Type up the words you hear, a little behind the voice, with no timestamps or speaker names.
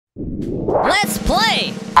Let's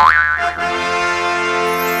play!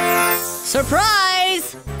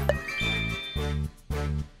 Surprise!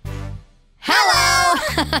 Hello!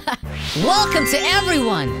 Welcome to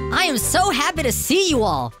everyone! I am so happy to see you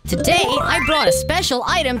all! Today, I brought a special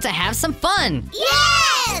item to have some fun!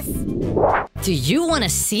 Yes! Do you want to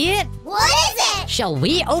see it? What is it? Shall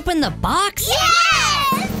we open the box?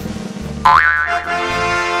 Yes!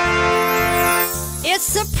 It's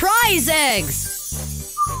surprise eggs!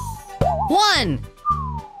 1,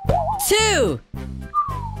 2,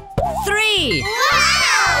 3!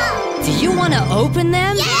 Wow! Do you want to open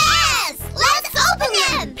them? Yes! Let's open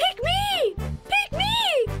them! Pick me! Pick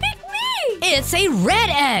me! Pick me! It's a red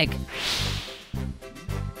egg!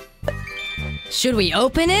 Should we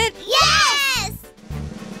open it? Yes!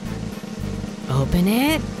 Open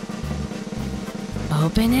it.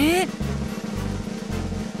 Open it.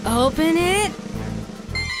 Open it.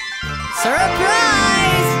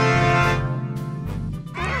 Surprise!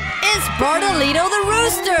 It's Bartolito the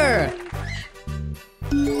rooster!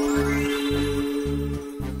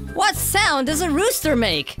 What sound does a rooster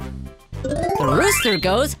make? The rooster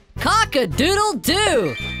goes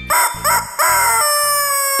cock-a-doodle-doo!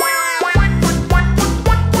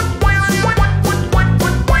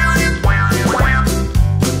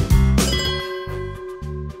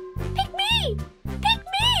 Pick me! Pick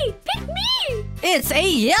me! Pick me! It's a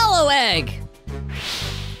yellow egg!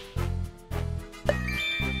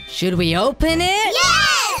 Should we open it?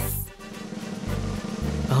 Yes!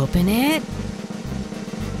 Open it.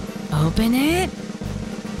 Open it.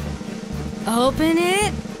 Open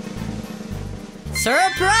it.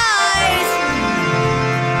 Surprise!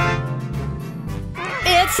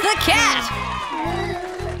 It's the cat!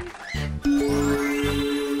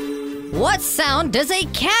 What sound does a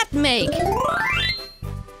cat make?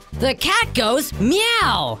 The cat goes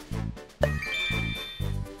meow!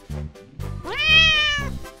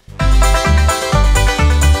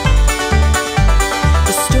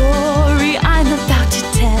 The story I'm about to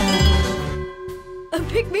tell.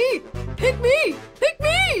 Pick me! Pick me! Pick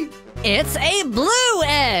me! It's a blue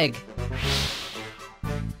egg!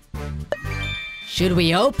 Should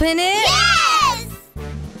we open it? Yes!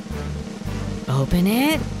 Open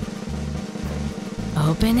it.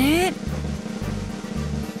 Open it.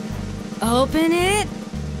 Open it.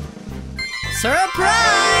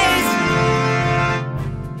 Surprise!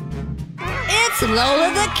 It's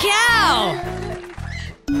Lola the cow!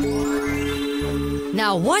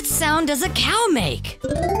 Now what sound does a cow make?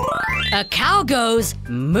 A cow goes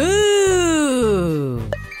moo!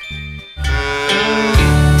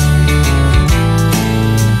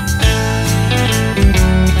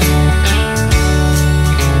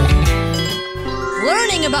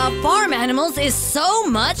 Learning about farm animals is so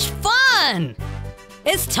much fun!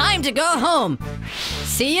 It's time to go home.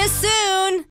 See you soon!